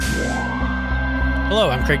Hello,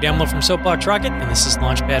 I'm Craig Damlow from Soapbox Rocket, and this is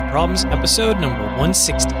Launchpad Problems, episode number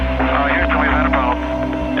 160. Houston, we've had a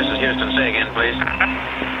problem. This is Houston. Say again, please.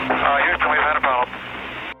 Houston, we've had a problem.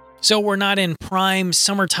 So we're not in prime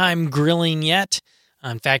summertime grilling yet.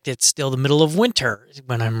 In fact, it's still the middle of winter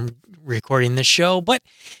when I'm recording this show, but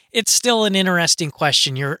it's still an interesting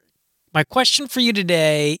question. My question for you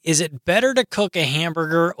today, is it better to cook a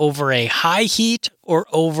hamburger over a high heat or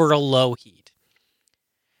over a low heat?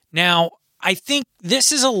 Now, I think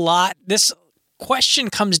this question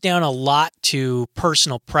comes down a lot to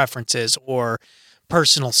personal preferences or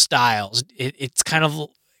personal styles. It's kind of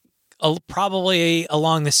probably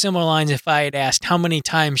along the similar lines if I had asked how many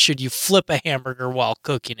times should you flip a hamburger while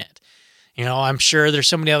cooking it. You know, I'm sure there's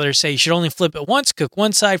somebody out there who say you should only flip it once, cook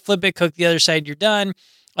one side, flip it, cook the other side, you're done.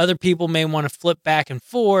 Other people may want to flip back and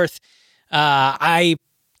forth. I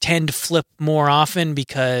tend to flip more often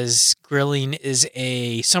because grilling is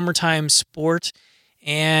a summertime sport,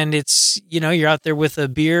 and it's, you know, you're out there with a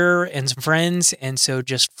beer and some friends, and so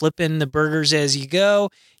just flipping the burgers as you go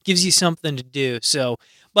gives you something to do. So,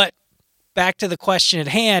 but back to the question at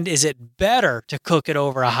hand, is it better to cook it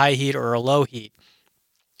over a high heat or a low heat?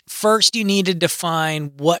 First, you need to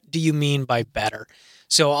define what do you mean by better.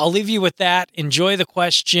 So I'll leave you with that. Enjoy the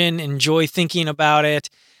question. Enjoy thinking about it.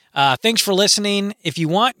 Thanks for listening. If you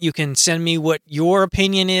want, you can send me what your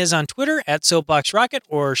opinion is on Twitter at SoapboxRocket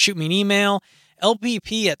or shoot me an email,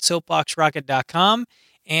 lpp@soapboxrocket.com.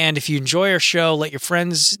 And if you enjoy our show, let your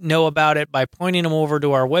friends know about it by pointing them over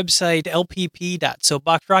to our website,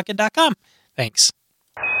 lpp.soapboxrocket.com. Thanks.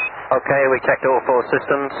 Okay, we checked all four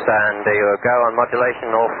systems, and you were go on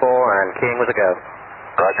modulation, all four, and keying was a go.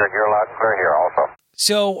 Roger, you're loud and clear here also.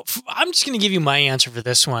 So I'm just going to give you my answer for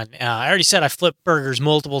this one. I already said I flip burgers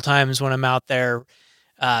multiple times when I'm out there,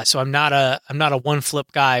 so I'm not a one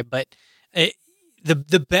flip guy. But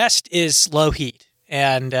the best is low heat,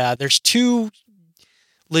 and there's two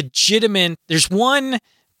legitimate. There's one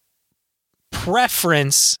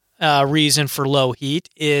preference reason for low heat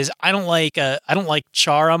is I don't like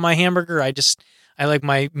char on my hamburger. I like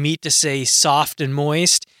my meat to stay soft and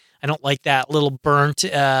moist. I don't like that little burnt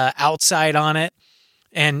outside on it.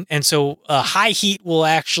 And so high heat will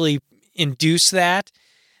actually induce that.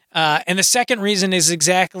 And the second reason is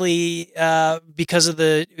exactly because of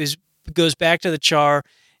goes back to the char.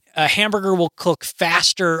 A hamburger will cook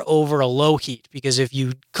faster over a low heat because if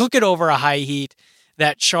you cook it over a high heat,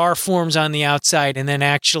 that char forms on the outside, and then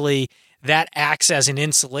actually that acts as an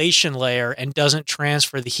insulation layer and doesn't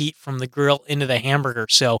transfer the heat from the grill into the hamburger.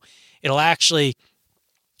 So it'll actually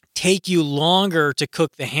take you longer to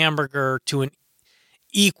cook the hamburger to an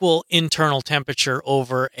equal internal temperature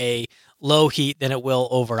over a low heat than it will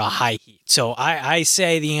over a high heat. So I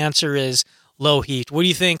say the answer is low heat. What do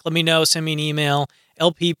you think? Let me know. Send me an email,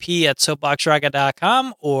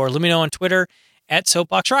 lpp@soapboxrocket.com, or let me know on Twitter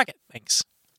 @soapboxrocket. Thanks.